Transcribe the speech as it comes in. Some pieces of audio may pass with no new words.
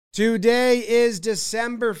Today is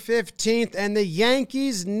December 15th, and the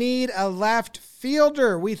Yankees need a left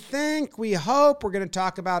fielder. We think, we hope. We're going to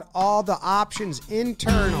talk about all the options,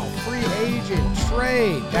 internal, free agent,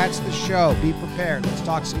 trade. That's the show. Be prepared. Let's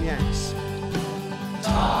talk some Yanks.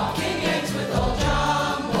 Talking Yanks with old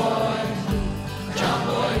John Boy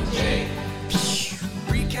Jake.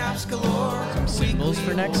 Recaps galore. Some singles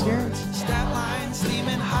for next year? Stat lines,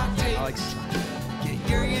 steaming hot takes. I like Get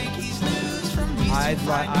your Yankees news from these I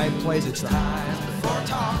played the time before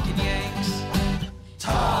Talking Yanks.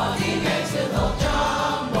 Talking Yanks with old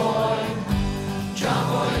John Boy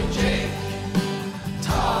and Jake.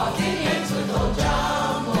 Talking Yanks with old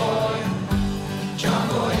John Boy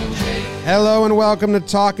and Jake. Hello and welcome to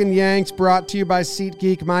Talking Yanks, brought to you by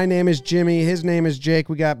SeatGeek. My name is Jimmy. His name is Jake.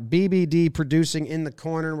 We got BBD producing in the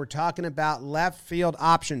corner, and we're talking about left field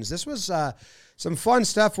options. This was some fun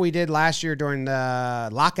stuff we did last year during the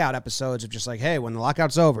lockout episodes of just like, hey, when the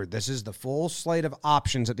lockout's over, this is the full slate of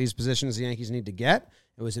options at these positions the Yankees need to get.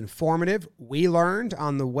 It was informative. We learned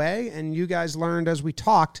on the way, and you guys learned as we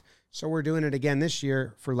talked, so we're doing it again this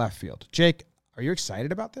year for left field. Jake, are you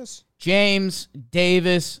excited about this? James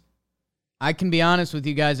Davis, I can be honest with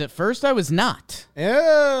you guys. At first, I was not.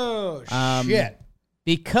 Oh, shit.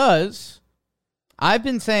 Because I've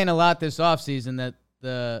been saying a lot this offseason that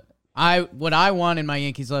what I want in my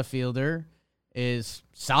Yankees left fielder is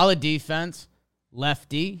solid defense,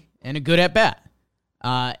 lefty, and a good at-bat.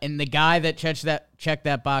 And the guy that checked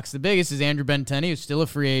that box the biggest is Andrew Benintendi, who's still a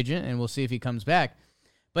free agent, and we'll see if he comes back.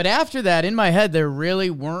 But after that, in my head, there really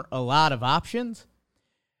weren't a lot of options.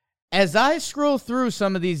 As I scroll through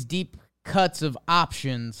some of these deep cuts of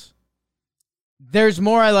options, there's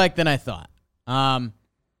more I like than I thought. I'm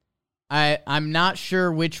not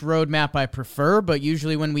sure which roadmap I prefer, but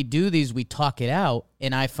usually when we do these, we talk it out,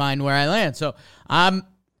 and I find where I land. So I'm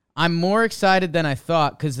more excited than I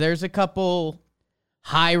thought because there's a couple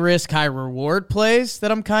high-risk, high-reward plays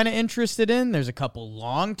that I'm kind of interested in. There's a couple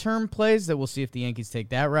long-term plays that we'll see if the Yankees take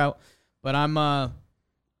that route. But I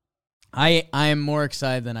am more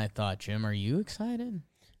excited than I thought. Jim, are you excited?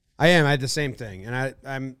 I am. I had the same thing, and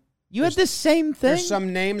I'm. You had the same thing? There's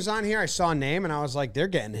some names on here. I saw a name, and I was like, they're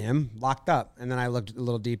getting him locked up. And then I looked a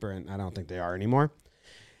little deeper, and I don't think they are anymore.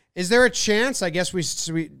 Is there a chance? I guess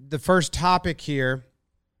the first topic here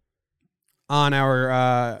on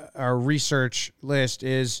our research list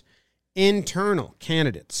is internal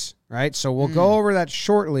candidates, right? So we'll go over that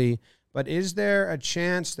shortly, but is there a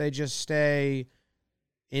chance they just stay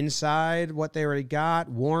inside what they already got,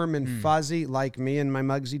 warm and fuzzy, like me and my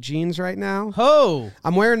Muggsy jeans right now? Oh.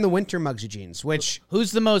 I'm wearing the winter Muggsy jeans, which...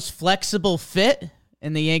 Who's the most flexible fit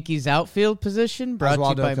in the Yankees outfield position? Brought to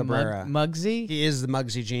you by Cabrera. Muggsy? He is the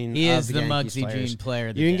Muggsy jean. He is the Yankees Muggsy players. jean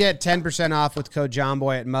player. You can get 10% off with code John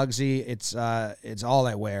Boy at Muggsy. It's all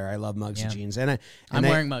I wear. I love Muggsy jeans. And I'm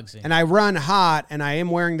wearing Muggsy. And I run hot, and I am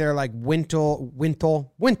wearing their like Wintle,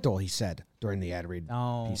 he said during the ad read.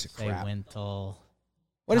 Oh, piece of crap. Wintle.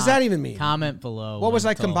 What does that even mean? Comment below. What was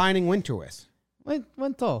I combining winter with?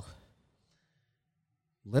 Wintle.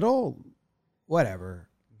 Little, whatever.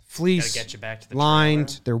 Fleece, Gotta get you back to the lined,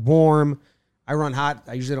 trailer. they're warm. I run hot.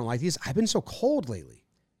 I usually don't like these. I've been so cold lately.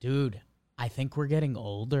 Dude, I think we're getting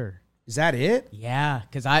older. Is that it? Yeah,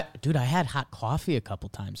 because I had hot coffee a couple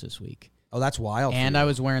times this week. Oh, that's wild. And I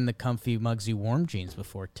was wearing the comfy Muggsy warm jeans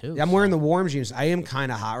before, too. Yeah, I'm wearing the warm jeans. I am kind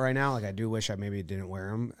of hot right now. Like, I do wish I maybe didn't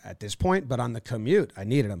wear them at this point, but on the commute, I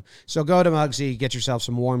needed them. So go to Muggsy, get yourself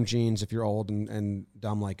some warm jeans if you're old and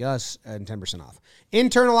dumb like us, and 10% off.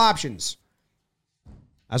 Internal options.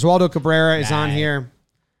 Oswaldo Cabrera is on here.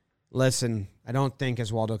 Listen, I don't think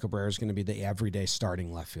Oswaldo Cabrera is going to be the everyday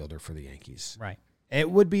starting left fielder for the Yankees. Right. It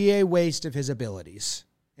would be a waste of his abilities,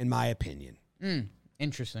 in my opinion.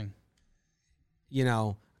 Interesting. You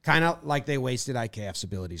know, kind of like they wasted IKF's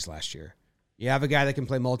abilities last year. You have a guy that can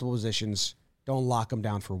play multiple positions. Don't lock him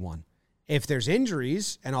down for one. If there's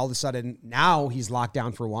injuries and all of a sudden now he's locked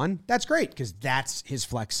down for one, that's great because that's his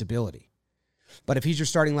flexibility. But if he's your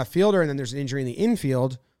starting left fielder and then there's an injury in the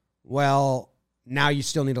infield, well, now you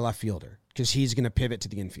still need a left fielder because he's going to pivot to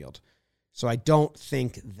the infield. So I don't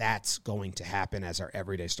think that's going to happen as our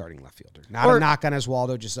everyday starting left fielder. Not a knock on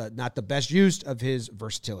Oswaldo, just not the best use of his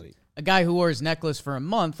versatility. A guy who wore his necklace for a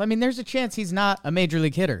month, I mean, there's a chance he's not a major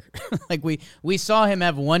league hitter. Like, we saw him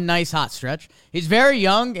have one nice hot stretch. He's very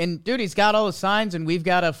young, and, dude, he's got all the signs, and we've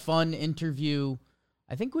got a fun interview.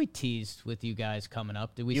 I think we teased with you guys coming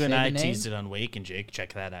up. Did we say the name? You and I teased it on Wake and Jake.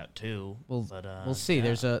 Check that out, too. We'll see.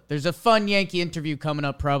 Yeah. There's a fun Yankee interview coming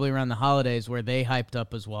up probably around the holidays where they hyped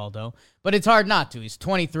up Oswaldo. But it's hard not to. He's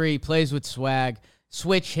 23, plays with swag,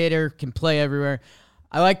 switch hitter, can play everywhere.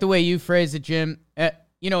 I like the way you phrased it, Jim.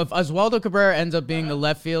 if Oswaldo Cabrera ends up being the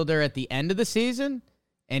left fielder at the end of the season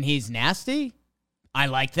and he's nasty, I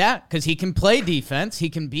like that because he can play defense. He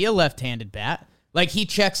can be a left-handed bat. Like, he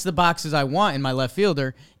checks the boxes I want in my left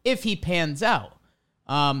fielder if he pans out.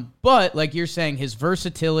 But like you're saying, his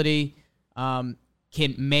versatility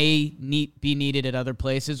be needed at other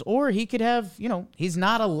places, or he could have, he's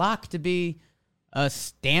not a lock to be a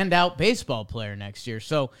standout baseball player next year.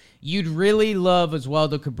 So you'd really love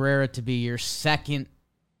Oswaldo Cabrera to be your second,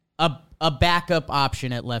 a backup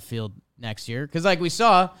option at left field next year. Because like we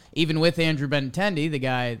saw, even with Andrew Benintendi, the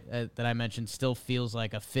guy that I mentioned still feels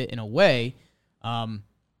like a fit in a way.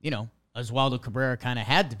 Oswaldo Cabrera kind of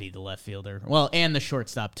had to be the left fielder. Well, and the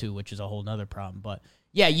shortstop too, which is a whole nother problem. But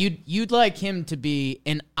yeah, you'd like him to be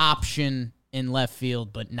an option in left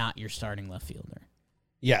field, but not your starting left fielder.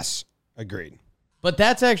 Yes, agreed. But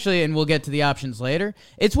that's actually, and we'll get to the options later,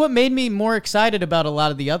 it's what made me more excited about a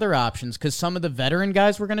lot of the other options, because some of the veteran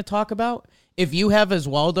guys we're going to talk about, if you have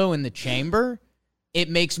Oswaldo in the chamber, it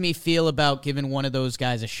makes me feel about giving one of those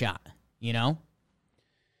guys a shot,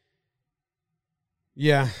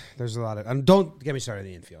 Yeah, there's a lot of... don't get me started in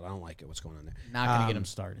the infield. I don't like it. What's going on there? Not going to get him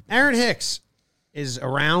started. Aaron Hicks is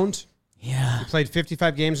around. Yeah. He played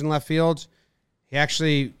 55 games in left field. He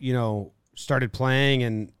actually, started playing,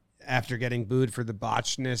 and after getting booed for the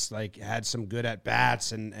botchness, had some good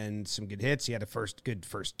at-bats and some good hits. He had a first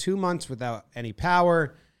 2 months without any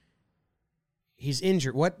power. He's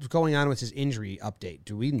injured. What's going on with his injury update?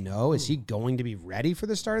 Do we know? Is he going to be ready for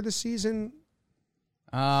the start of the season?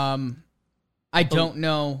 I don't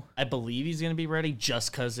know. I believe he's going to be ready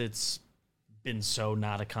just because it's been so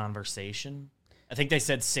not a conversation. I think they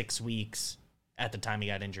said 6 weeks at the time he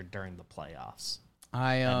got injured during the playoffs.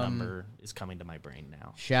 That number is coming to my brain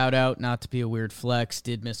now. Shout out, not to be a weird flex,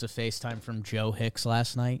 did miss a FaceTime from Joe Hicks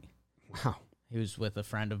last night. Wow. He was with a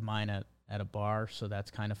friend of mine at a bar, so that's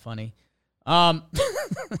kind of funny. I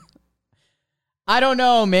don't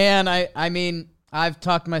know, man. I mean, I've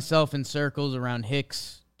talked myself in circles around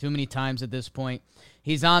Hicks too many times at this point.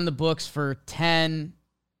 He's on the books for 11,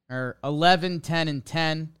 10, and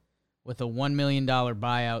 10 with a $1 million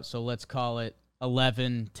buyout, so let's call it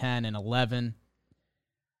 11, 10, and 11.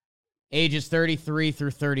 Ages 33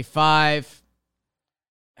 through 35.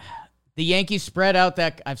 The Yankees spread out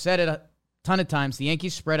that, I've said it a ton of times, the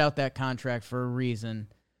Yankees spread out that contract for a reason.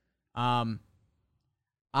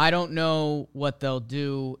 I don't know what they'll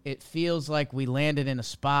do. It feels like we landed in a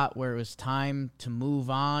spot where it was time to move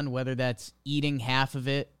on, whether that's eating half of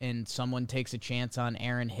it and someone takes a chance on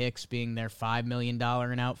Aaron Hicks being their $5 million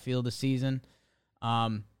in outfield a season.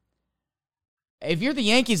 If you're the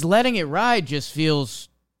Yankees, letting it ride just feels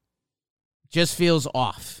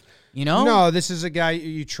off, No, this is a guy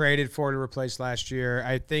you traded for to replace last year.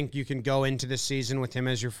 I think you can go into this season with him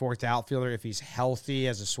as your fourth outfielder if he's healthy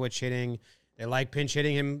as a switch hitting. They like pinch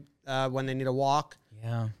hitting him when they need a walk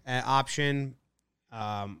option.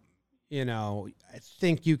 I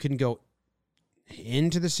think you can go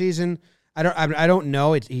into the season. I don't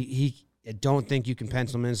know. I don't think you can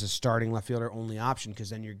pencil him in as a starting left fielder only option,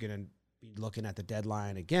 because then you're going to be looking at the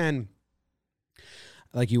deadline again,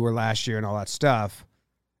 like you were last year and all that stuff.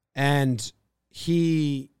 And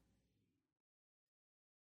he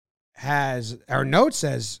has, our note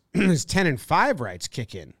says, his 10-5 rights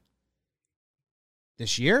kick in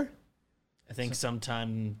this year. I think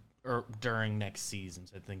sometime during next season.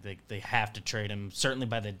 So I think they have to trade him. Certainly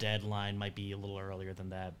by the deadline, might be a little earlier than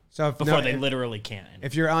that. So before they literally can't.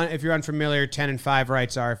 If you're unfamiliar, 10-5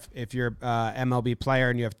 rights are if you're MLB player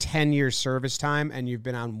and you have 10 years service time and you've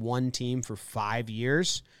been on one team for 5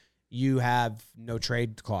 years, you have no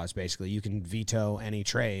trade clause. Basically, you can veto any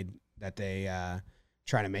trade that they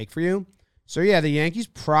try to make for you. So yeah, the Yankees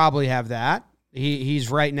probably have that. He's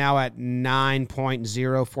right now at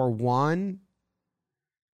 9.041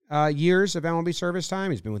 years of MLB service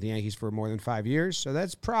time. He's been with the Yankees for more than 5 years. So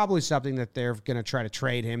that's probably something that they're going to try to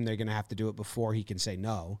trade him. They're going to have to do it before he can say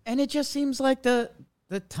no. And it just seems like the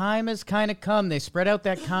time has kind of come. They spread out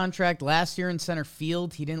that contract last year in center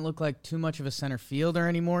field. He didn't look like too much of a center fielder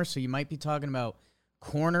anymore. So you might be talking about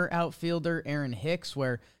corner outfielder Aaron Hicks,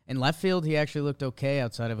 where in left field he actually looked okay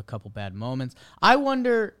outside of a couple bad moments. I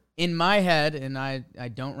wonder, in my head, and I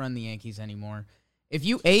don't run the Yankees anymore, if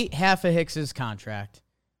you ate half of Hicks's contract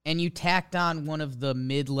and you tacked on one of the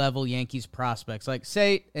mid-level Yankees prospects, like,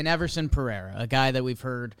 say, an Everson Pereira, a guy that we've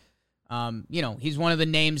heard, he's one of the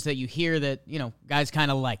names that you hear that, guys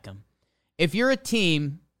kind of like him. If you're a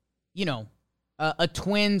team, a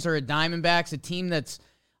Twins or a Diamondbacks, a team that's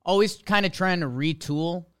always kind of trying to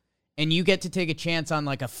retool, and you get to take a chance on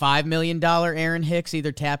like a $5 million Aaron Hicks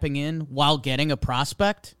either tapping in while getting a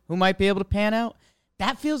prospect who might be able to pan out,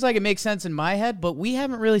 that feels like it makes sense in my head, but we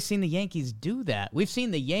haven't really seen the Yankees do that. We've seen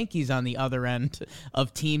the Yankees on the other end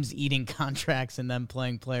of teams eating contracts and them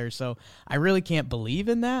playing players, so I really can't believe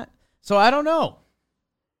in that. So I don't know.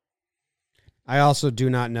 I also do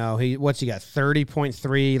not know. What's he got?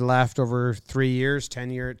 30.3 left over 3 years, 10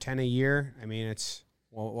 a year. I mean, it's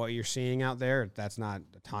what you're seeing out there. That's not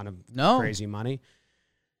a ton of crazy money.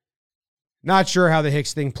 Not sure how the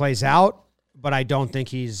Hicks thing plays out, but I don't think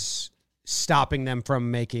he's stopping them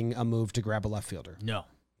from making a move to grab a left fielder. No.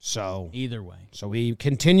 So either way. So we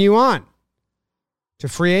continue on to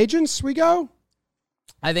free agents. We go.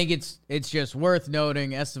 I think it's just worth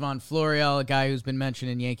noting Estevan Florial, a guy who's been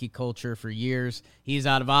mentioned in Yankee culture for years. He's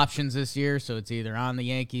out of options this year, so it's either on the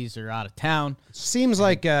Yankees or out of town. Seems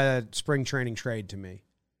like a spring training trade to me.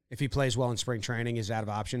 If he plays well in spring training, he's out of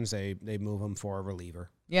options. They move him for a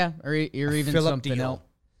reliever. Yeah, or even Phillip something Deal.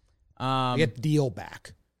 else. Get Deal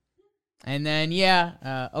back. And then,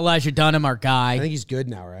 Elijah Dunham, our guy. I think he's good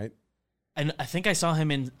now, right? And I think I saw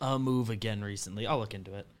him in a move again recently. I'll look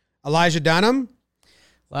into it. Elijah Dunham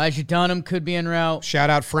could be en route.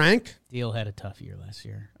 Shout out Frank. Deal had a tough year last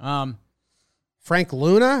year. Frank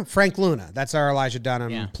Luna. That's our Elijah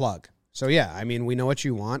Dunham plug. So, I mean, we know what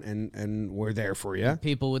you want, and we're there for you.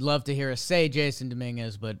 People would love to hear us say Jason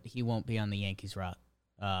Dominguez, but he won't be on the Yankees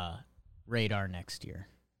radar next year.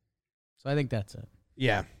 So I think that's it.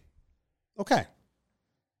 Yeah. Okay.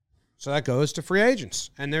 So that goes to free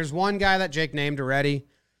agents. And there's one guy that Jake named already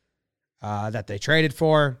that they traded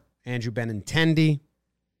for, Andrew Benintendi.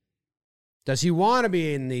 Does he want to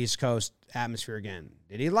be in the East Coast atmosphere again?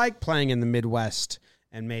 Did he like playing in the Midwest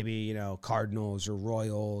and maybe, Cardinals or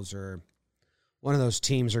Royals or one of those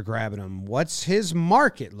teams are grabbing him? What's his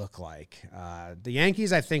market look like? The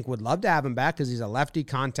Yankees, I think, would love to have him back because he's a lefty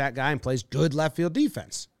contact guy and plays good left field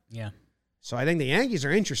defense. Yeah. So I think the Yankees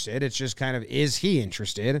are interested. It's just kind of, is he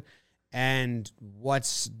interested? And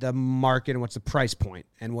what's the market and what's the price point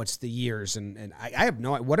and what's the years? And I have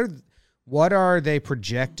no idea. What are they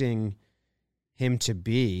projecting him to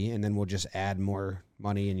be? And then we'll just add more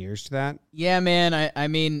money and years to that. Yeah, man. I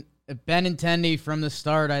mean, Benintendi from the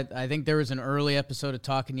start, I think there was an early episode of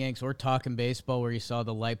Talking Yanks or Talking Baseball where you saw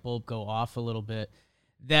the light bulb go off a little bit,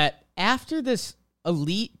 that after this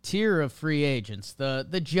elite tier of free agents,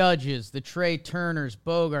 the Judges, the Trey Turners,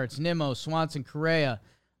 Bogarts, Nimmo, Swanson, Correa,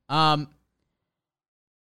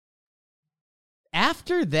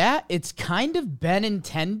 after that, it's kind of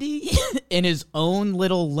Benintendi in his own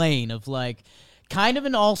little lane of like kind of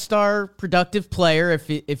an all-star productive player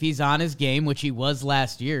if he's on his game, which he was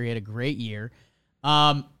last year. He had a great year.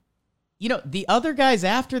 The other guys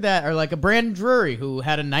after that are like a Brandon Drury, who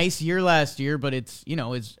had a nice year last year, but it's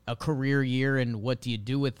a career year, and what do you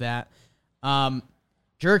do with that?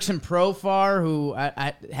 Jurickson Profar, who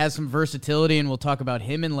has some versatility, and we'll talk about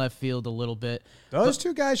him in left field a little bit. Those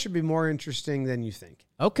two guys should be more interesting than you think.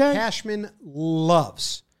 Okay. Cashman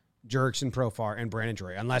loves Jurickson Profar and Brandon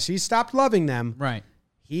Drury. Unless he stopped loving them. Right.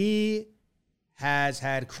 He has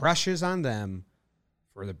had crushes on them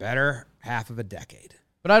for the better half of a decade.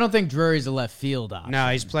 But I don't think Drury's a left field option. No,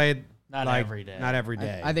 he's played not every day. Not every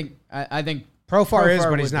day. I think Profar is,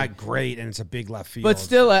 but he's not great, and it's a big left field. But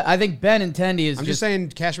still, I think Benintendi is. I'm just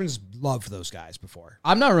saying Cashman's loved those guys before.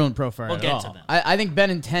 I'm not ruling Profar we'll at get all. To them. I think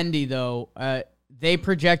Benintendi, though, they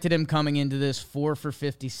projected him coming into this 4 for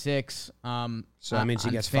 56. So that means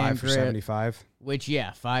he gets 5 for 75. Which,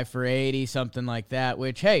 5 for 80, something like that.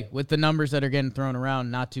 Which, hey, with the numbers that are getting thrown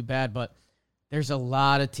around, not too bad. But there's a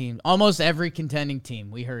lot of teams. Almost every contending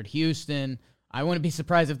team. We heard Houston. I wouldn't be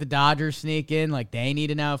surprised if the Dodgers sneak in. Like, they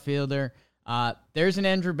need an outfielder. There's an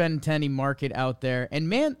Andrew Benintendi market out there. And,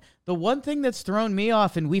 man, the one thing that's thrown me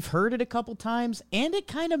off, and we've heard it a couple times, and it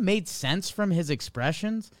kind of made sense from his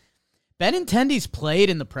expressions, Benintendi's played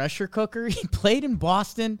in the pressure cooker. He played in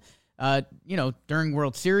Boston, during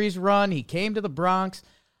World Series run. He came to the Bronx.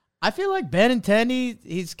 I feel like Benintendi,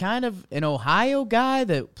 he's kind of an Ohio guy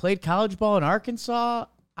that played college ball in Arkansas.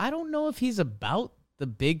 I don't know if he's about the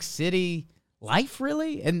big city life,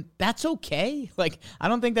 really, and that's okay. Like, I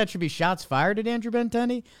don't think that should be shots fired at Andrew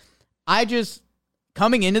Benintendi.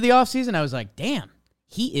 Coming into the offseason, I was like, damn,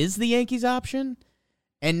 he is the Yankees option.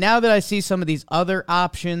 And now that I see some of these other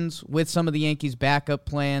options with some of the Yankees' backup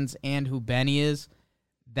plans and who Benny is,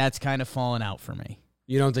 that's kind of fallen out for me.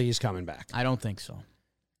 You don't think he's coming back? I don't think so.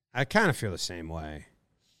 I kind of feel the same way.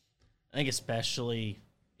 I think especially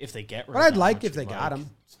if they get Rodon. But I'd like if they got him.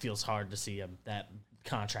 It feels hard to see that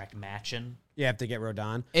contract matching. Yeah, if they get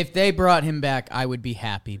Rodon. If they brought him back, I would be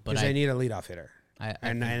happy. But Because they need a leadoff hitter.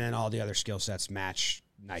 And then all the other skill sets match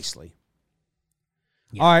nicely.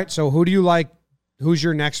 Yeah. All right, so who do you like? Who's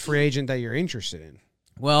your next free agent that you're interested in?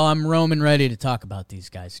 Well, I'm Roman ready to talk about these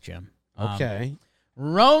guys, Jim. Okay.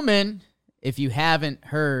 Roman, if you haven't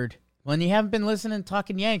heard, when you haven't been listening to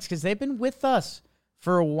Talking Yanks, because they've been with us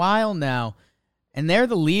for a while now, and they're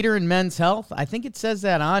the leader in men's health. I think it says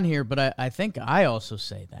that on here, but I think I also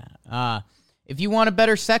say that. If you want a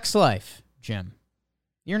better sex life, Jim,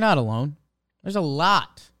 you're not alone. There's a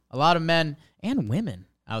lot of men and women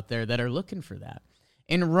out there that are looking for that.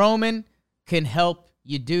 And Roman can help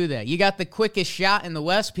you do that. You got the quickest shot in the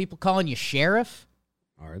West, people calling you Sheriff.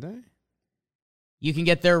 Are they? You can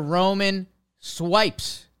get their Roman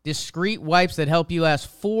swipes, discreet wipes that help you last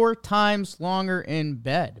 4 times longer in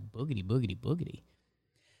bed. Boogity, boogity, boogity.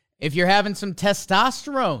 If you're having some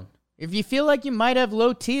testosterone, if you feel like you might have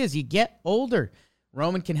low T as you get older,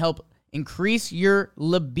 Roman can help increase your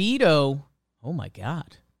libido. Oh, my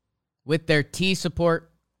God. With their T support.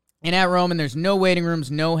 And at Roman, there's no waiting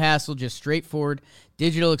rooms, no hassle, just straightforward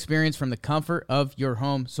digital experience from the comfort of your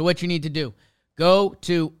home. So what you need to do, go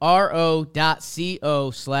to ro.co/Yanks.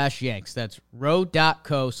 That's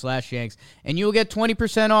ro.co/Yanks. And you will get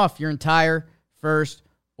 20% off your entire first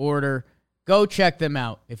order. Go check them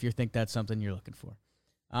out if you think that's something you're looking for.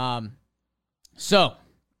 So,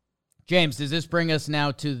 James, does this bring us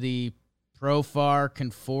now to the Profar,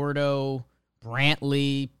 Conforto,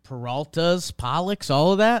 Brantley, Peraltas, Pollux,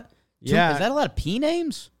 all of that? Yeah. Is that a lot of P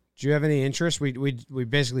names? Do you have any interest? We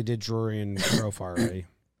basically did Drury and Profar already.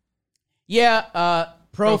 Yeah,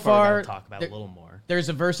 Profar. Talk about a little more. There's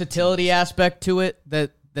a versatility aspect to it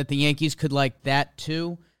that the Yankees could like that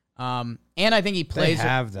too. And I think he plays. They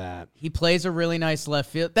have that. He plays a really nice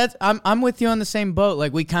left field. I'm with you on the same boat.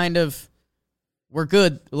 Like we're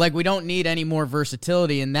good. Like we don't need any more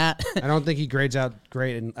versatility in that. I don't think he grades out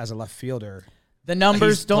great as a left fielder. The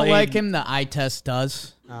numbers don't like him. The eye test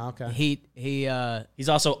does. Oh, okay. He's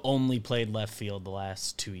also only played left field the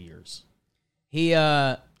last 2 years.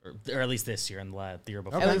 Or at least this year and the year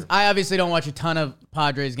before. Okay. I obviously don't watch a ton of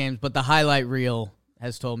Padres games, but the highlight reel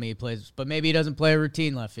has told me he plays. But maybe he doesn't play a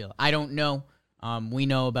routine left field. I don't know. We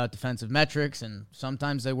know about defensive metrics, and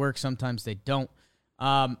sometimes they work, sometimes they don't.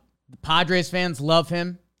 The Padres fans love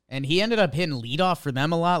him. And he ended up hitting leadoff for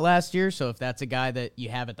them a lot last year. So if that's a guy that you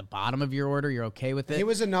have at the bottom of your order, you're okay with it. He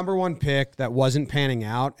was a number 1 pick that wasn't panning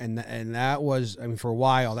out, and that was, for a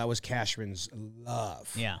while, that was Cashman's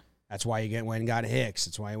love. Yeah. That's why he went and got Hicks.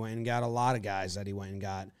 That's why he went and got a lot of guys that he went and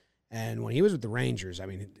got. And when he was with the Rangers,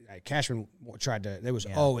 Cashman tried to, there was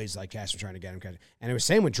always like Cashman trying to get him. And it was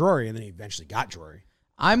same with Drury, and then he eventually got Drury.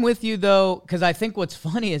 I'm with you, though, because I think what's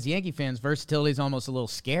funny as Yankee fans, versatility is almost a little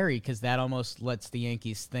scary because that almost lets the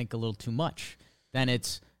Yankees think a little too much. Then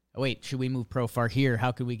it's, wait, should we move Profar here?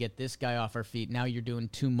 How could we get this guy off our feet? Now you're doing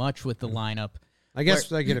too much with the lineup. I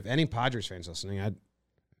guess if any Padres fans listening,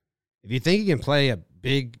 if you think he can play a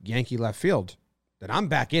big Yankee left field, then I'm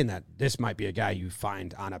back in that this might be a guy you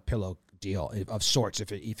find on a pillow deal of sorts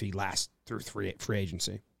if he lasts through free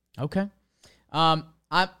agency. Okay.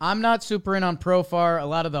 I'm not super in on Profar. A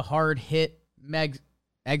lot of the hard hit,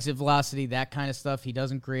 exit velocity, that kind of stuff, he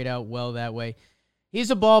doesn't grade out well that way.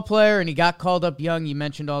 He's a ball player, and he got called up young. You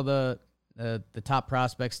mentioned all the top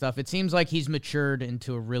prospect stuff. It seems like he's matured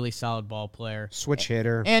into a really solid ball player. Switch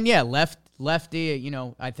hitter. And, yeah, lefty.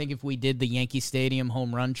 I think if we did the Yankee Stadium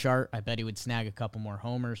home run chart, I bet he would snag a couple more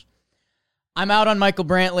homers. I'm out on Michael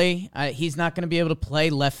Brantley. He's not going to be able to play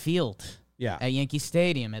left field. Yeah. At Yankee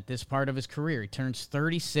Stadium at this part of his career. He turns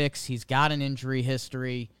 36. He's got an injury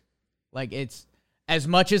history. Like, it's as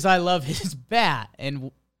much as I love his bat and,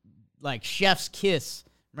 like, chef's kiss.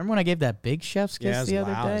 Remember when I gave that big chef's kiss the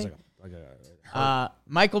other day?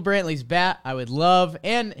 Michael Brantley's bat, I would love,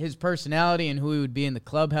 and his personality and who he would be in the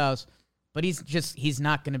clubhouse. But he's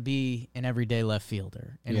not going to be an everyday left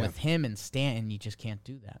fielder. And with him and Stanton, you just can't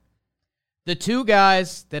do that. The two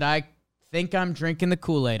guys that I think I'm drinking the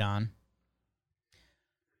Kool-Aid on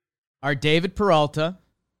are David Peralta.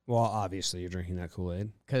 Well, obviously you're drinking that Kool-Aid.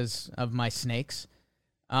 Because of my snakes.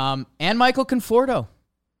 And Michael Conforto.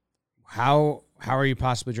 How are you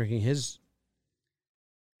possibly drinking his?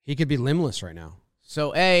 He could be limbless right now.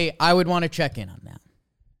 So, I would want to check in on that.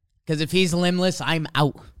 Because if he's limbless, I'm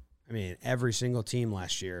out. Every single team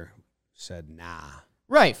last year said nah.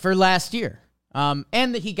 Right, for last year. And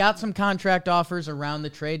that he got some contract offers around the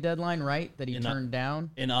trade deadline, right? That he turned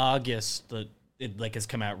down. In August, it has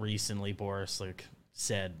come out recently. Boris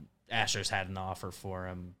said Astros had an offer for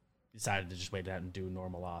him. Decided to just wait it out and do a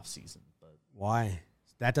normal offseason. But why?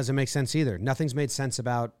 That doesn't make sense either. Nothing's made sense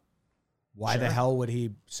about why the hell would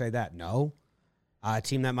he say that? No. A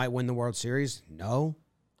team that might win the World Series? No.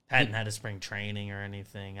 Hadn't had a spring training or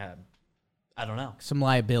anything. I don't know. Some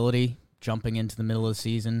liability jumping into the middle of the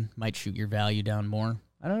season might shoot your value down more.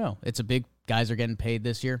 I don't know. It's a big guys are getting paid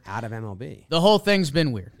this year. Out of MLB. The whole thing's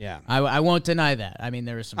been weird. Yeah. I won't deny that. I mean,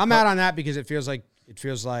 there was some. I'm out on that because it feels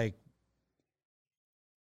like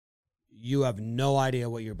you have no idea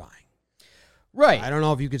what you're buying. Right. I don't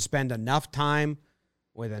know if you could spend enough time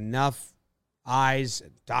with enough eyes,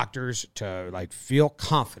 doctors to like feel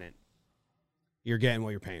confident you're getting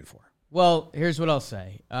what you're paying for. Well, here's what I'll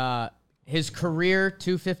say. His career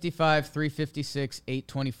 255, 356,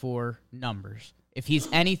 824 numbers. If he's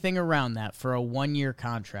anything around that for a 1-year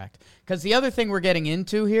contract. Because the other thing we're getting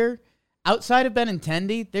into here, outside of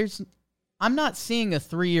Benintendi, I'm not seeing a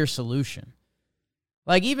 3-year solution.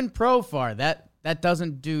 Like even Profar, that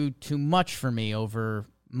doesn't do too much for me over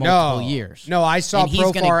multiple years. No, I saw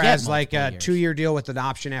Profar as like a years. 2-year deal with an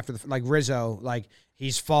option after like Rizzo, like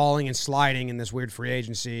he's falling and sliding in this weird free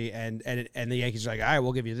agency, and the Yankees are like, all right,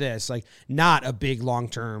 we'll give you this. Like not a big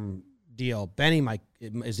long-term deal. Benny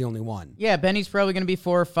is the only one. Yeah, Benny's probably going to be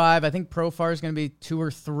 4 or 5. I think Profar is going to be 2 or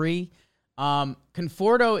 3.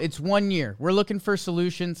 Conforto, it's 1 year. We're looking for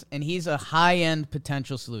solutions, and he's a high-end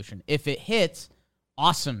potential solution. If it hits,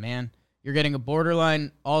 awesome, man. You're getting a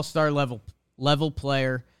borderline all-star level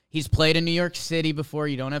player. He's played in New York City before.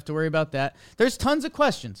 You don't have to worry about that. There's tons of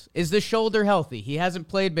questions. Is the shoulder healthy? He hasn't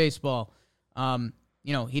played baseball.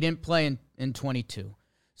 He didn't play in 22.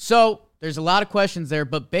 So there's a lot of questions there,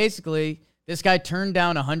 but basically this guy turned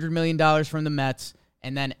down $100 million from the Mets,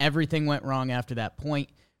 and then everything went wrong after that point.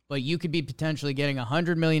 But you could be potentially getting a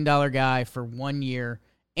 $100 million guy for 1 year.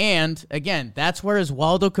 And, again, that's where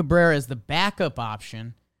Oswaldo Cabrera as the backup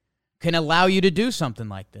option can allow you to do something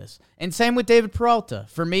like this. And same with David Peralta.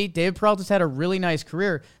 For me, David Peralta's had a really nice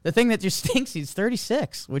career. The thing that just stinks, he's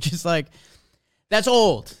 36, which is like, that's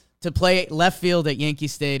old to play left field at Yankee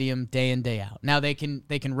Stadium day in, day out. Now they can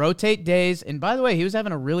rotate days. And by the way, he was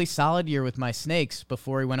having a really solid year with my Snakes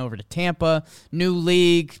before he went over to Tampa. New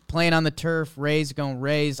league, playing on the turf, Rays going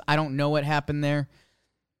Rays. I don't know what happened there.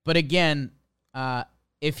 But again,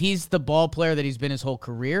 if he's the ball player that he's been his whole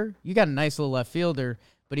career, you got a nice little left fielder.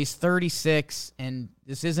 But he's 36, and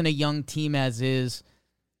this isn't a young team as is.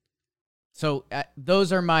 So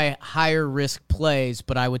those are my higher risk plays,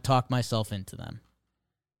 but I would talk myself into them.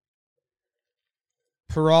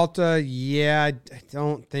 Peralta, yeah, I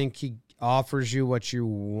don't think he offers you what you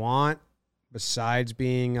want besides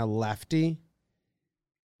being a lefty,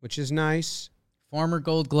 which is nice. Former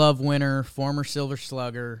Gold Glove winner, former Silver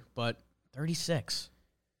Slugger, but 36.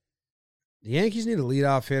 The Yankees need a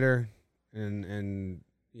leadoff hitter and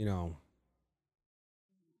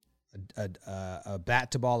a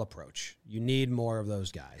bat-to-ball approach. You need more of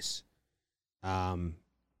those guys.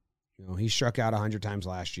 He struck out 100 times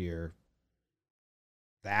last year.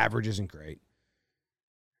 The average isn't great.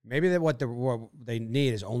 Maybe what they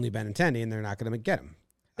need is only Benintendi, and they're not going to get him.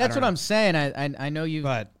 That's what I'm saying. I know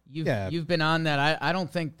you've been on that. I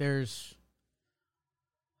don't think there's.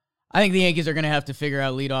 I think the Yankees are going to have to figure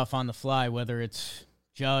out leadoff on the fly, whether it's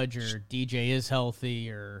Judge or DJ is healthy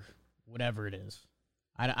or whatever it is.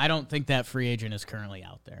 I don't think that free agent is currently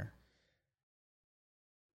out there.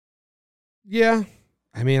 Yeah.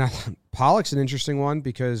 I mean, Pollock's an interesting one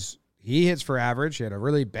because he hits for average. He had a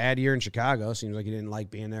really bad year in Chicago. Seems like he didn't like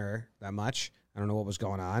being there that much. I don't know what was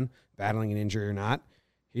going on, battling an injury or not.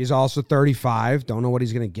 He's also 35. Don't know what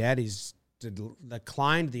he's going to get. He's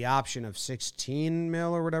declined the option of $16 million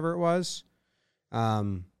or whatever it was.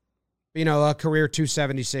 A career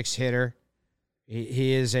 276 hitter.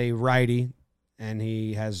 He is a righty, and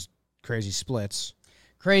he has crazy splits.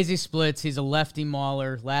 He's a lefty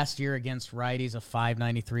mauler. Last year against righties, a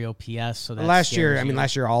 593 OPS. So that last year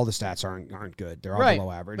all the stats aren't good. They're all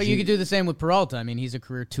below average. But you could do the same with Peralta. I mean, he's a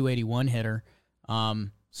career 281 hitter.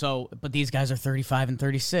 But these guys are 35 and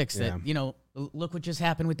 36. Look what just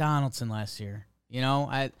happened with Donaldson last year.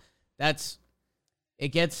 It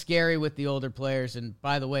gets scary with the older players. And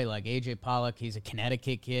by the way, like AJ Pollock, he's a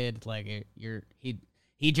Connecticut kid. Like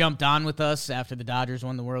he jumped on with us after the Dodgers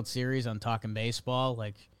won the World Series on Talking Baseball.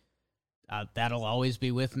 Like that'll always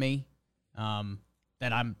be with me. I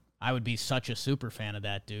would be such a super fan of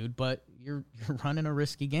that dude. But you're running a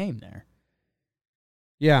risky game there.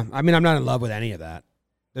 Yeah, I mean, I'm not in love with any of that.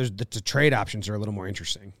 The trade options are a little more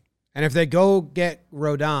interesting. And if they go get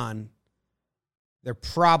Rodon, they're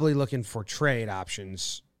probably looking for trade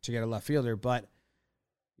options to get a left fielder. But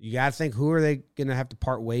you got to think, who are they going to have to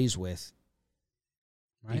part ways with?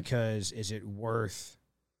 Right. Because is it worth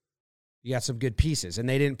 – you got some good pieces. And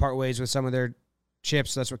they didn't part ways with some of their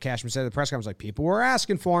chips. That's what Cashman said at the press conference. Like, people were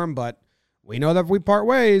asking for him, but we know that if we part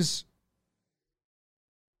ways –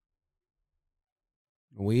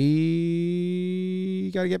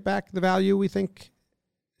 We got to get back the value we think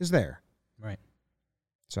is there. Right.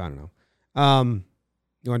 So I don't know.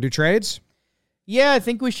 You want to do trades? Yeah, I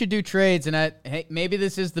think we should do trades. And hey, maybe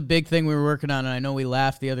this is the big thing we were working on. And I know we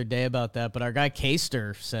laughed the other day about that, but our guy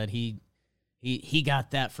Kaster said he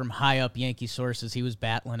got that from high up Yankee sources. He was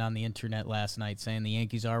battling on the internet last night saying the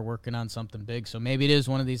Yankees are working on something big. So maybe it is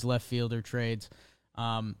one of these left fielder trades.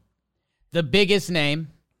 The biggest name,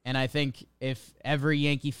 and I think if every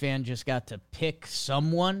Yankee fan just got to pick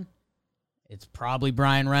someone, it's probably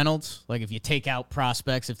Bryan Reynolds. Like if you take out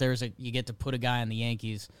prospects, if you get to put a guy on the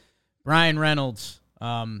Yankees, Bryan Reynolds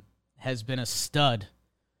has been a stud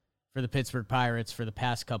for the Pittsburgh Pirates for the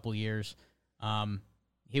past couple years.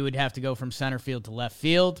 He would have to go from center field to left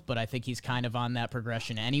field, but I think he's kind of on that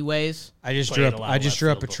progression anyways. I just drew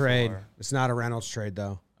up a trade. It's not a Reynolds trade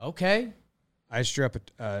though. Okay. I just drew up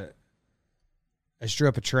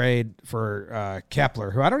a trade for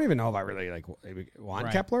Kepler, who I don't even know if I really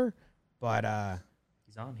want Kepler, but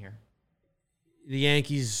he's on here. The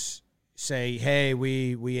Yankees say, "Hey,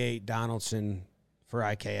 we ate Donaldson for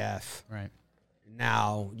IKF. Right.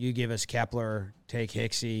 Now you give us Kepler, take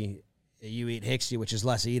Hicksey. You eat Hicksey, which is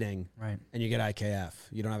less eating, right? And you get IKF.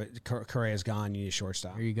 You don't have it. Correa's gone. You need a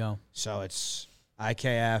shortstop. There you go. So it's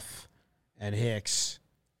IKF and Hicks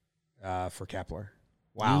for Kepler.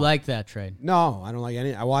 Wow. You like that trade? No, I don't like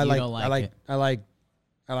any. Well, I like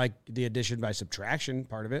the addition by subtraction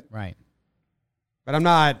part of it. Right. But I'm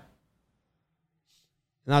not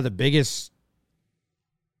the biggest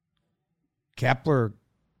Kepler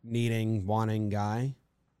wanting guy.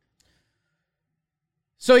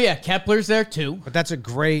 So yeah, Kepler's there too. But that's a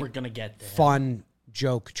great, we're gonna get there. Fun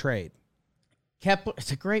joke trade. Kepler,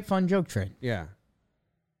 it's a great fun joke trade. Yeah.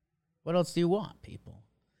 What else do you want, people?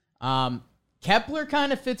 Kepler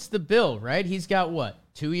kind of fits the bill, right? He's got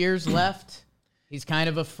 2 years left. He's kind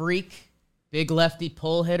of a freak, big lefty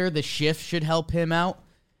pull hitter. The shift should help him out.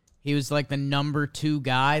 He was like the number 2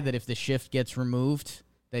 guy that if the shift gets removed,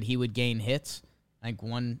 that he would gain hits. I think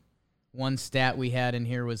one stat we had in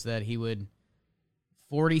here was that he would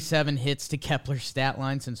 47 hits to Kepler's stat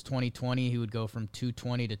line since 2020. He would go from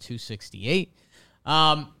 220 to 268.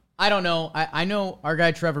 I don't know. I know our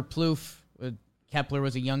guy Trevor Plouffe, Kepler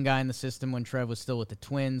was a young guy in the system when Trev was still with the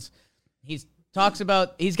Twins. He talks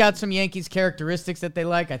about he's got some Yankees characteristics that they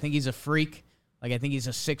like. I think he's a freak. I think he's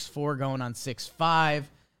a 6'4" going on 6'5". I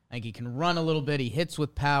think he can run a little bit. He hits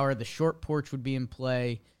with power. The short porch would be in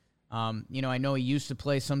play. I know he used to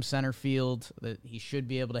play some center field. That he should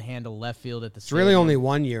be able to handle left field at the stadium. It's really only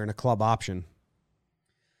 1 year in a club option.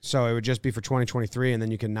 So it would just be for 2023, and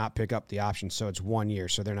then you can not pick up the option. So it's 1 year,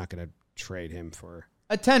 so they're not going to trade him for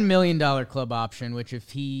a $10 million club option, which if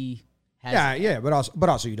he has... Yeah, but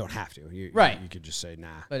also you don't have to. Right. You could just say, nah.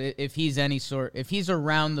 But if he's if he's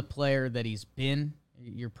around the player that he's been,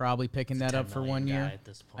 you're probably picking that up for 1 year. At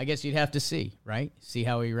this point. I guess you'd have to see, right? See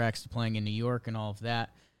how he reacts to playing in New York and all of that.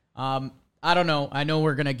 I don't know. I know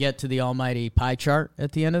we're going to get to the almighty pie chart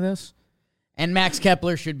at the end of this. And Max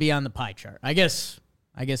Kepler should be on the pie chart. I guess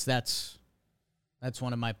that's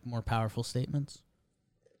one of my more powerful statements.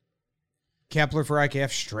 Kepler for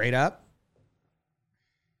IKF straight up?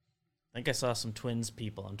 I think I saw some Twins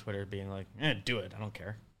people on Twitter being like, do it. I don't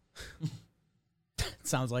care.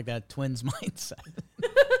 Sounds like that Twins mindset.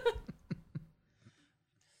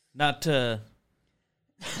 Not to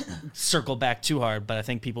circle back too hard, but I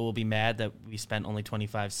think people will be mad that we spent only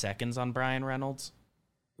 25 seconds on Bryan Reynolds.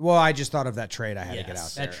 Well, I just thought of that trade. I had to get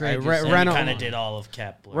out there. That trade Reynolds kind of did all of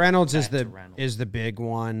Kepler. Reynolds is the big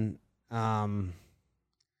one. The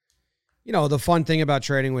fun thing about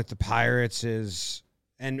trading with the Pirates is,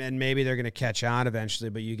 and maybe they're going to catch on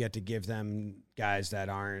eventually, but you get to give them guys that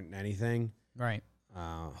aren't anything. Right.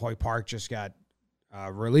 Hoy Park just got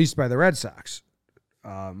released by the Red Sox.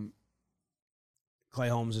 Clay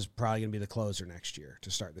Holmes is probably going to be the closer next year to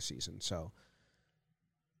start the season. So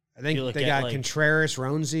I think they got Contreras,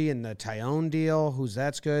 Ronzi, and the Tyone deal.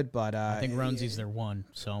 That's good, but I think Ronzi's their one.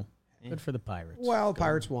 So good for the Pirates. Well,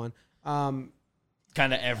 Pirates won.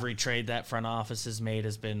 Kind of every trade that front office has made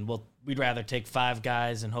has been, well, we'd rather take 5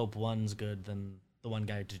 guys and hope one's good than the one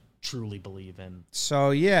guy to truly believe in.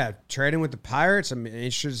 So, yeah, trading with the Pirates, I'm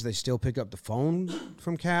interested if they still pick up the phone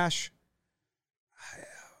from Cash. I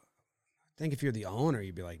think if you're the owner,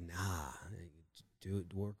 you'd be like, nah,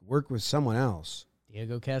 dude, work with someone else.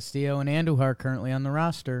 Diego Castillo and Andujar currently on the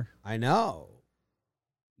roster. I know.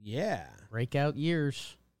 Yeah. Breakout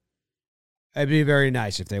years. It'd be very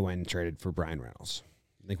nice if they went and traded for Bryan Reynolds.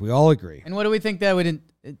 I think we all agree. And what do we think that would...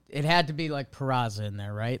 It had to be like Peraza in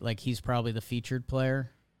there, right? Like he's probably the featured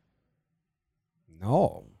player.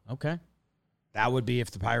 No. Okay. That would be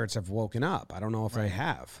if the Pirates have woken up. I don't know if they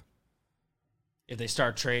have. If they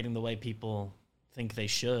start trading the way people think they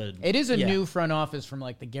should. It is a new front office from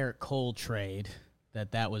like the Garrett Cole trade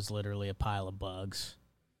that was literally a pile of bugs.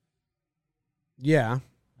 Yeah.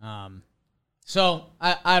 So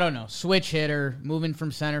I don't know. Switch hitter, moving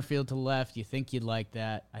from center field to left. You think you'd like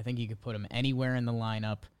that? I think you could put him anywhere in the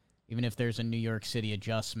lineup, even if there's a New York City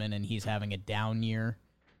adjustment and he's having a down year.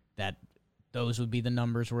 Those would be the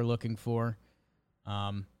numbers we're looking for.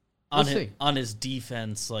 On his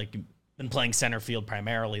defense, like been playing center field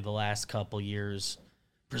primarily the last couple years.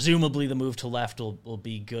 Presumably the move to left will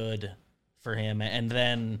be good for him, and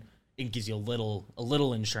then it gives you a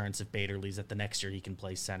little insurance if Bader leaves. That the next year he can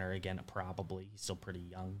play center again. Probably he's still pretty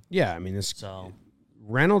young. Yeah, I mean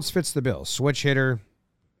Reynolds fits the bill. Switch hitter,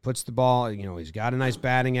 puts the ball. He's got a nice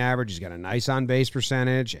batting average. He's got a nice on base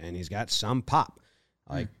percentage, and he's got some pop.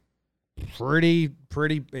 Like pretty.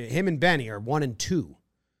 Him and Benny are 1 and 2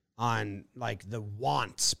 on like the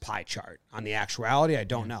wants pie chart. On the actuality, I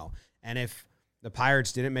don't know. And if the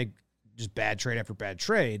Pirates didn't make just bad trade after bad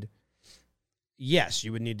trade, yes,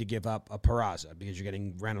 you would need to give up a Peraza because you're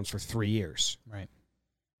getting Reynolds for 3 years. Right.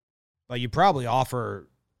 But you probably offer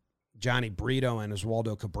Johnny Brito and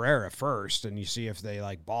Oswaldo Cabrera first, and you see if they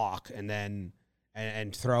like balk, and then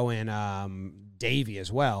and throw in Davey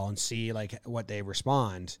as well and see like what they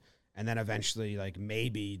respond. And then eventually, like,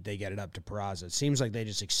 maybe they get it up to Peraza. It seems like they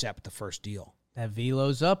just accept the first deal. That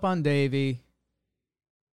velo's up on Davey.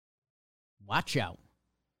 Watch out.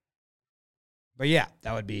 But, yeah,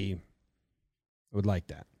 that would be... I would like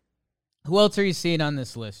that. Who else are you seeing on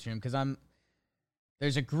this list, Jim? Because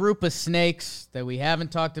there's a group of snakes that we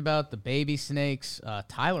haven't talked about, the baby snakes.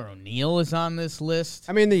 Tyler O'Neill is on this list.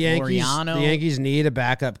 I mean, the Yankees need a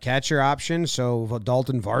backup catcher option, so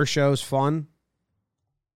Dalton Varsho's fun.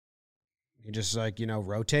 He just,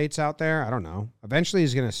 rotates out there. I don't know. Eventually,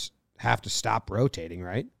 he's going to have to stop rotating,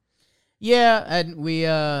 right? Yeah, and we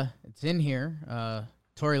it's in here.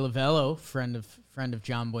 Torey Lovello, friend of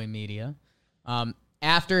John Boy Media.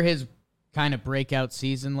 After his kind of breakout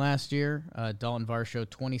season last year, Dalton Varsho,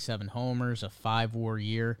 27 homers, a 5-WAR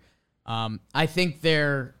year. I think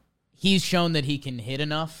he's shown that he can hit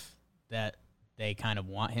enough that they kind of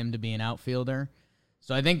want him to be an outfielder.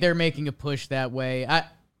 So I think they're making a push that way.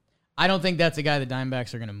 I don't think that's a guy the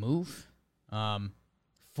Diamondbacks are going to move.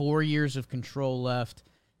 4 years of control left.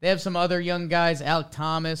 They have some other young guys. Alec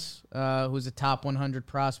Thomas, who's a top 100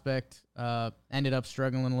 prospect, ended up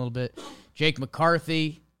struggling a little bit. Jake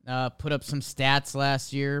McCarthy put up some stats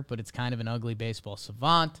last year, but it's kind of an ugly baseball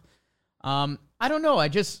savant. I don't know. I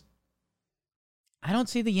don't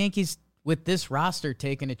see the Yankees with this roster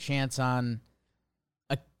taking a chance on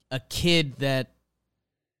a kid that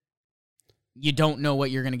you don't know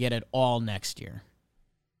what you're going to get at all next year.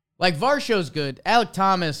 Like, Varsho's good. Alec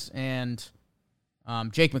Thomas and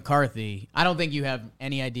Jake McCarthy, I don't think you have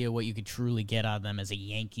any idea what you could truly get out of them as a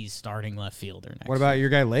Yankees starting left fielder next year. What about your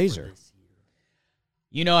guy Laser?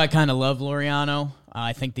 I kind of love Laureano.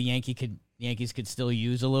 I think the Yankees could still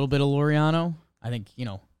use a little bit of Laureano. I think,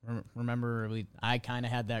 remember I kind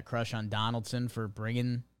of had that crush on Donaldson for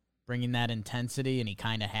bringing that intensity, and he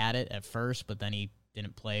kind of had it at first, but then he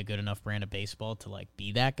didn't play a good enough brand of baseball to like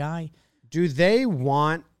be that guy. Do they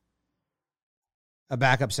want a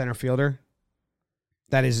backup center fielder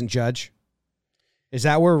that isn't Judge? Is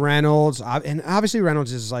that where Reynolds, and obviously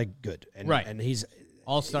Reynolds is like good, and, right? And he's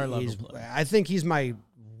all-star level player. I think he's my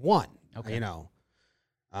one. Okay.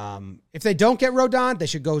 If they don't get Rodon, they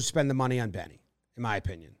should go spend the money on Benny, in my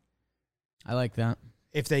opinion. I like that.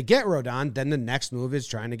 If they get Rodon, then the next move is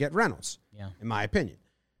trying to get Reynolds. Yeah, in my opinion.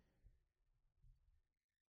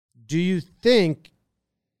 Do you think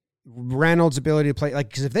Reynolds' ability to play,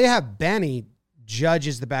 because if they have Benny, Judge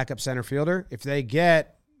is the backup center fielder. If they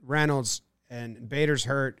get Reynolds and Bader's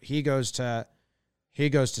hurt, he goes to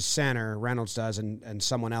center, Reynolds does, and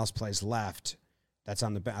someone else plays left. That's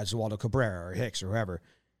on the Oswaldo Cabrera or Hicks or whoever.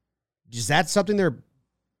 Is that something they're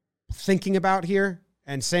thinking about here?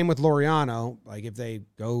 And same with Laureano. Like, if they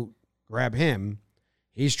go grab him,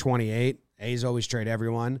 he's 28. A's always trade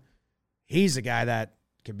everyone. He's a guy that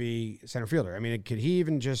could be center fielder. I mean, could he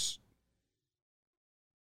even just...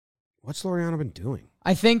 What's Laureano been doing?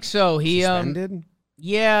 I think so. He suspended?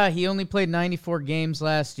 Yeah, he only played 94 games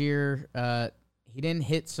last year. He didn't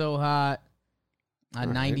hit so hot.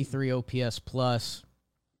 93 OPS plus.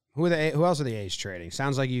 Who else are the A's trading?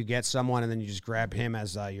 Sounds like you get someone and then you just grab him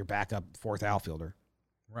as your backup fourth outfielder.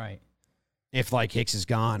 Right. If like Hicks is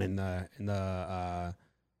gone in the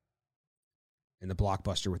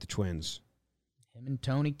blockbuster with the Twins. Him and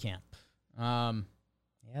Tony Kemp.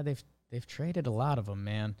 Yeah, they've traded a lot of them,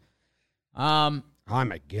 man. Oh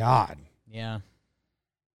my God. Yeah.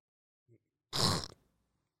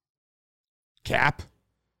 Cap.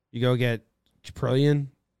 You go get Caprillion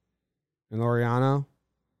and Laureano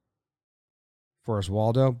for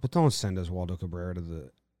Oswaldo, but don't send Oswaldo Cabrera to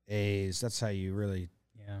the A's. That's how you really,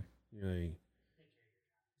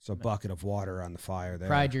 it's a bucket of water on the fire there.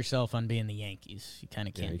 Pride yourself on being the Yankees. You kind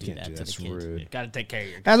of can't do that to That's the kids. rude. Got to take care of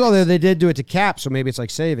your As well, they did do it to Cap, so maybe it's like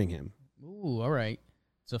saving him. Ooh, all right.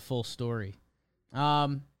 It's a full story.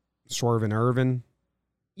 Swervin' Irvin.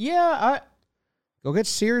 Yeah, Go get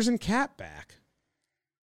Sears and Cap back.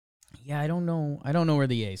 I don't know. I don't know where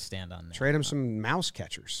the A's stand on that. Trade him some mouse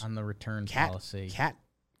catchers. On the return Cat policy.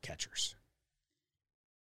 catchers.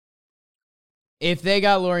 If they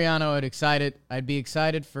got Laureano, I'd be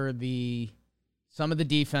excited for some of the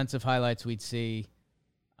defensive highlights we'd see.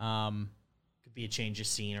 Could be a change of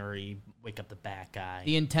scenery, wake up the back guy.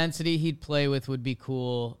 The intensity he'd play with would be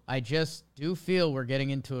cool. I just do feel we're getting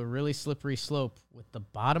into a really slippery slope with the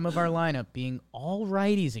bottom of our lineup being all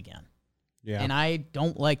righties again. Yeah. And I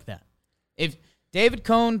don't like that. If David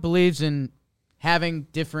Cohn believes in having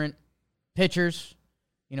different pitchers,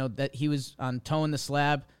 that he was on Toeing the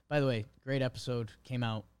Slab. By the way, great episode came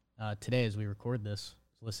out today as we record this.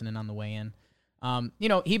 Listening on the way in.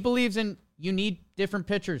 He believes in you need different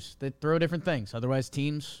pitchers that throw different things. Otherwise,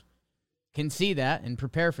 teams can see that and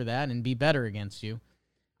prepare for that and be better against you.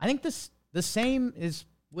 I think the same is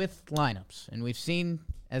with lineups. And we've seen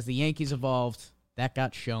as the Yankees evolved, that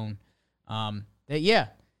got shown.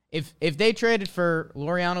 If they traded for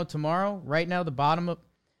Laureano tomorrow, right now the bottom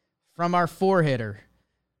from our 4-hitter,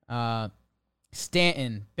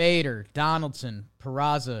 Stanton, Bader, Donaldson,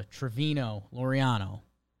 Peraza, Trevino, Laureano.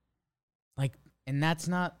 And that's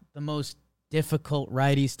not the most difficult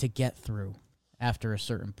righties to get through after a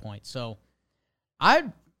certain point. So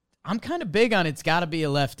I'm kind of big on it's got to be a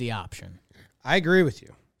lefty option. I agree with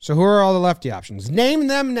you. So who are all the lefty options? Name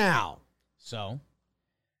them now. So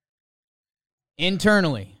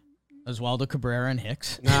internally, Oswaldo Cabrera and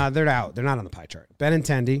Hicks. Nah, they're out. They're not on the pie chart.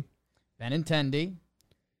 Benintendi.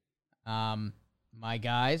 My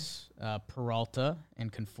guys, Peralta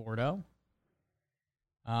and Conforto.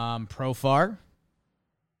 Profar.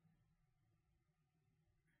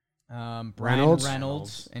 Brian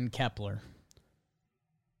Reynolds and Kepler.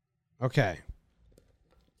 Okay.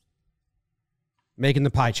 Making the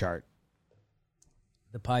pie chart.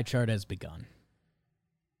 The pie chart has begun.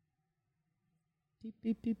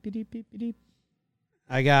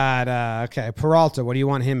 I got, Peralta. What do you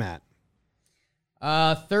want him at?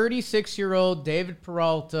 36-year-old David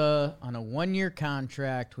Peralta on a 1-year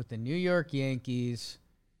contract with the New York Yankees.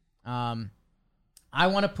 I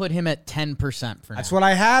want to put him at 10% for now. That's what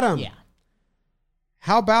I had him. Yeah.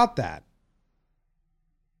 How about that?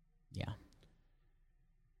 Yeah.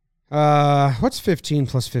 What's 15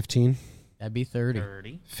 plus 15? That'd be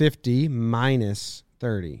 30. 50 minus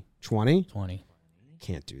 30. 20? 20.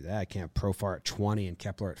 Can't do that. I can't Profar at 20 and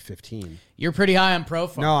Kepler at 15. You're pretty high on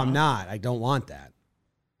Profar. No, I'm not. I don't want that.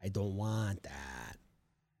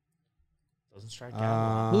 Doesn't strike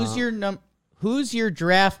out. Who's your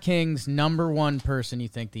DraftKings number one person you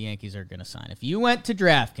think the Yankees are going to sign? If you went to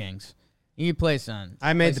DraftKings, you place on.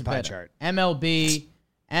 I made the pie chart. MLB,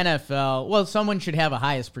 NFL. Well, someone should have a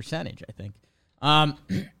highest percentage, I think.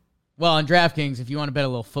 Well, on DraftKings, if you want to bet a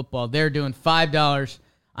little football, they're doing $5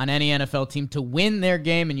 on any NFL team to win their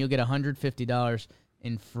game, and you'll get $150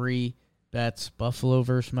 in free bets. Buffalo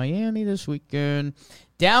versus Miami this weekend.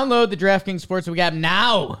 Download the DraftKings Sportsbook app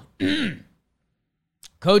now.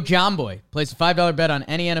 Code JOHNBOY. Place a $5 bet on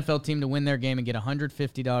any NFL team to win their game and get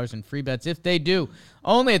 $150 in free bets if they do.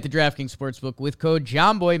 Only at the DraftKings Sportsbook with code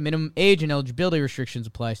JOHNBOY. Minimum age and eligibility restrictions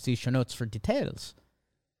apply. See show notes for details.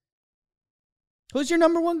 Who's your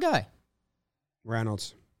number one guy?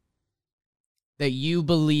 Reynolds. That you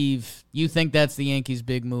think that's the Yankees'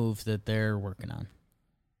 big move that they're working on.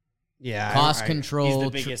 Yeah. Cost control.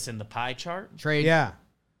 He's the biggest in the pie chart. Trade. Yeah.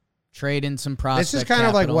 Trade in some prospect This is kind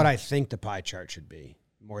of like capital. what I think the pie chart should be,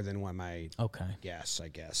 more than what my guess, I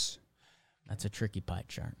guess. That's a tricky pie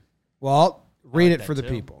chart. Well, read like it for that the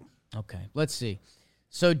too. people. Okay, let's see.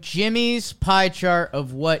 So Jimmy's pie chart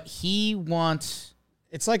of what he wants.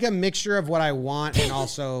 It's like a mixture of what I want and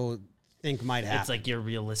also think might happen. It's like your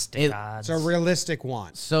realistic odds. It's a realistic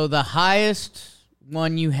want. So the highest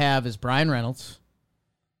one you have is Brian Reynolds,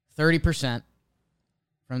 30%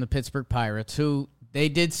 from the Pittsburgh Pirates, who they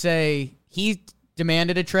did say he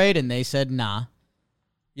demanded a trade, and they said nah.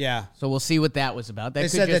 Yeah. So we'll see what that was about. That They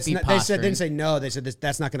could said just be they posturing. didn't say no. They said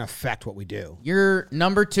that's not going to affect what we do. You're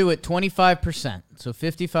number two at 25%. So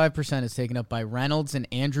 55% is taken up by Reynolds and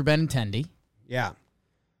Andrew Benintendi. Yeah.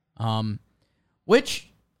 Which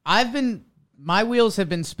my wheels have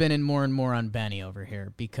been spinning more and more on Benny over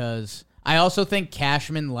here because I also think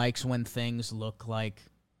Cashman likes when things look like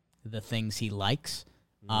the things he likes.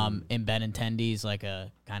 And Benintendi's like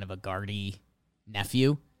a kind of a Gardy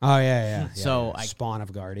nephew. Oh, yeah. So Spawn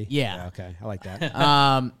of Gardy. Yeah. Okay, I like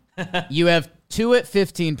that. You have two at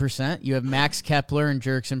 15%. You have Max Kepler and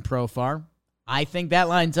Jurickson Profar. I think that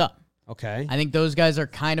lines up. Okay. I think those guys are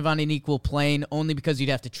kind of on an equal plane only because you'd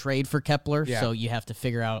have to trade for Kepler, so you have to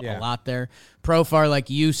figure out a lot there. Profar, like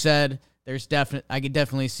you said, I could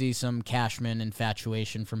definitely see some Cashman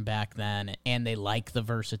infatuation from back then, and they like the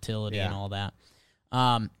versatility and all that.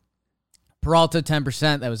 Peralta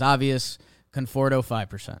 10%, that was obvious. Conforto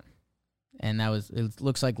 5%. And it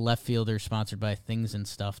looks like Left Fielder sponsored by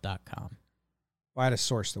thingsandstuff.com. Well, I had to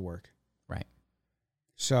source the work. Right.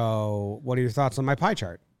 So, what are your thoughts on my pie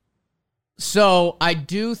chart? So, I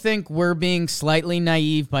do think we're being slightly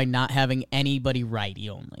naive by not having anybody righty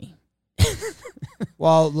only.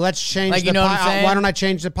 Well, let's change like, the you know pie. what I'm saying? Why don't I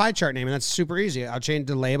change the pie chart name? And that's super easy. I'll change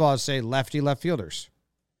the label. I'll say lefty left fielders.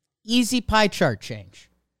 Easy pie chart change.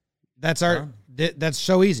 That's that's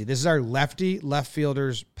so easy. This is our lefty left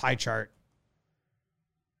fielders pie chart.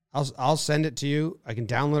 I'll send it to you. I can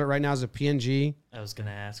download it right now as a PNG. I was going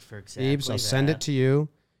to ask for exactly I'll send it to you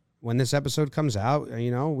when this episode comes out.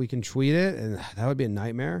 We can tweet it, and that would be a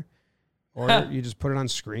nightmare. Or you just put it on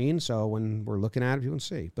screen, so when we're looking at it, people can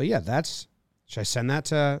see. But yeah, should I send that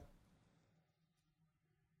to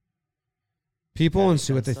people and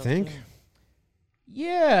see what they think?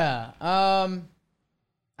 Yeah.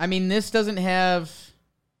 I mean, this doesn't have...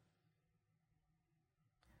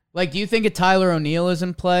 Like, do you think a Tyler O'Neill is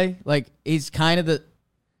in play? Like, he's kind of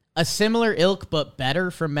a similar ilk, but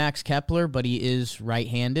better from Max Kepler, but he is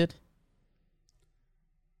right-handed.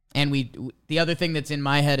 And the other thing that's in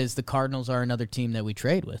my head is the Cardinals are another team that we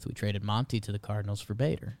trade with. We traded Monty to the Cardinals for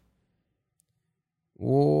Bader.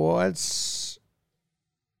 What's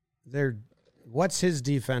his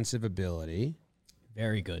defensive ability?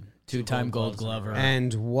 Very good. Two-time Gold Glover.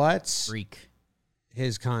 And what's freak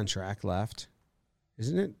his contract left?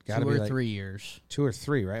 Isn't it? Gotta be 3 years. 2 or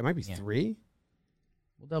 3, right? It might be 3.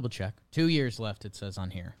 We'll double check. 2 years left, it says on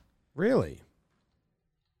here. Really?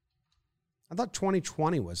 I thought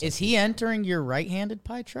 2020 was. Is he entering your right-handed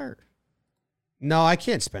pie chart? No, I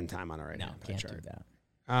can't spend time on a right-handed pie chart. No, can't do that.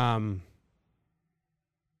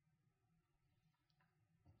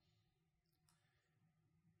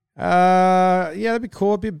 Yeah, that'd be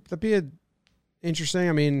cool. That'd be interesting.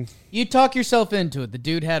 I mean, you talk yourself into it. The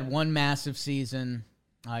dude had one massive season.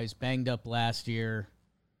 He was banged up last year.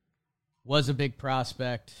 Was a big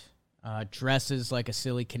prospect. Dresses like a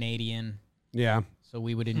silly Canadian. Yeah. So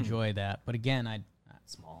we would enjoy that. But again, not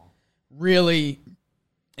small. Really,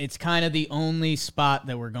 it's kind of the only spot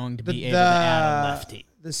that we're going to be able to add a lefty.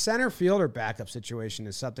 The center fielder backup situation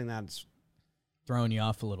is something that's throwing you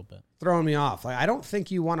off a little bit. Throwing me off. Like, I don't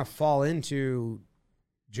think you want to fall into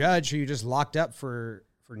Judge, who you just locked up for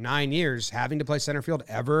 9 years, having to play center field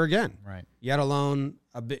ever again. Right. Yet alone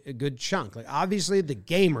a good chunk. Like, obviously the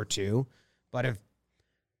game or two, but if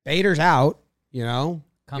Bader's out,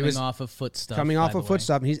 coming off of foot stuff,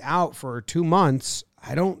 and he's out for 2 months,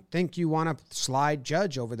 I don't think you want to slide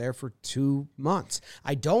Judge over there for 2 months.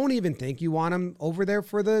 I don't even think you want him over there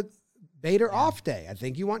for the Bader off day. I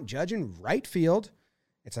think you want Judge in right field.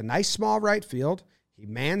 It's a nice small right field. He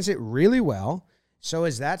mans it really well. So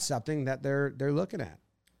is that something that they're looking at?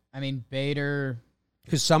 I mean, Bader,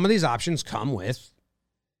 because some of these options come with.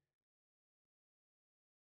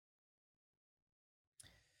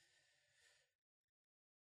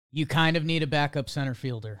 You kind of need a backup center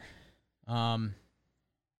fielder. But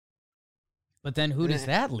then who does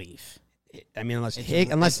that leave? I mean, unless you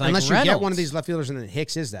get one of these left fielders and then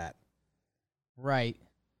Hicks is that. Right.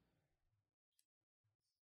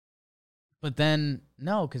 But then,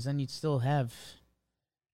 no, because then you'd still have...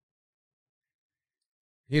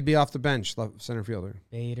 He'd be off the bench, center fielder.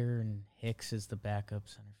 Bader and Hicks is the backup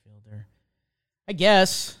center fielder. I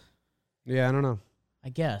guess. Yeah, I don't know. I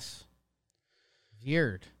guess.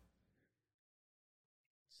 Weird.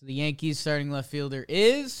 So the Yankees starting left fielder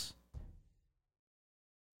is...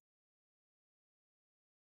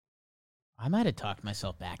 I might have talked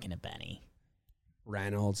myself back into Benny.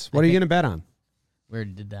 Reynolds. What are you going to bet on? We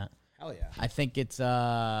already did that. Hell yeah. I think it's...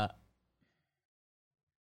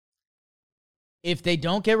 If they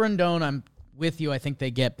don't get Rondon, I'm with you. I think they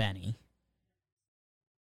get Benny.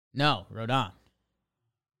 No, Rodon.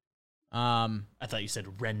 I thought you said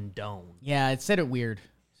Rendon. Yeah, it said it weird.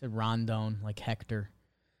 It said Rondon, like Hector.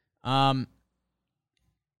 If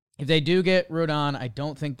they do get Rodon, I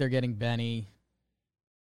don't think they're getting Benny.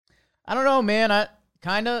 I don't know, man. I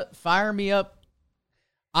kind of fire me up.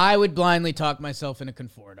 I would blindly talk myself into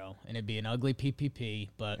Conforto, and it'd be an ugly PPP.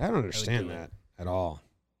 But I don't understand that at all.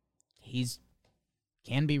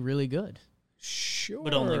 Can be really good. Sure,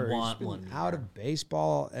 but only want one out of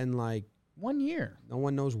baseball and like 1 year. No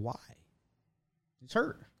one knows why. He's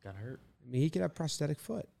hurt. Got hurt. I mean, he could have prosthetic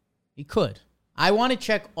foot. He could. I want to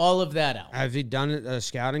check all of that out. Have you done a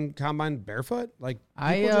scouting combine barefoot? Like,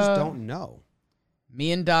 people just don't know.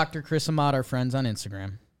 Me and Dr. Chris Amat are friends on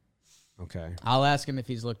Instagram. Okay. I'll ask him if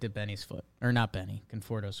he's looked at Benny's foot. Or not Benny,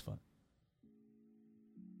 Conforto's foot.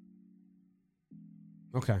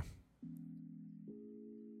 Okay.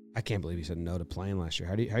 I can't believe he said no to playing last year.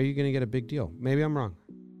 How are you going to get a big deal? Maybe I'm wrong.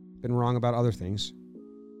 Been wrong about other things.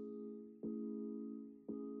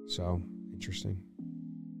 So, interesting.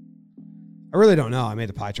 I really don't know. I made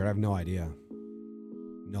the pie chart. I have no idea.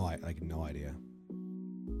 No idea.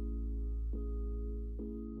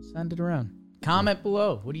 We'll send it around. Comment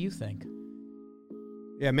below. What do you think?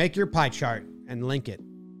 Yeah, make your pie chart and link it.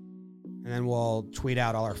 And then we'll tweet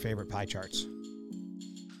out all our favorite pie charts.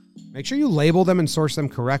 Make sure you label them and source them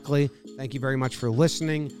correctly. Thank you very much for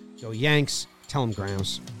listening. Go Yanks. Tell them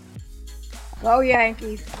Grams. Go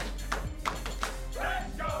Yankees.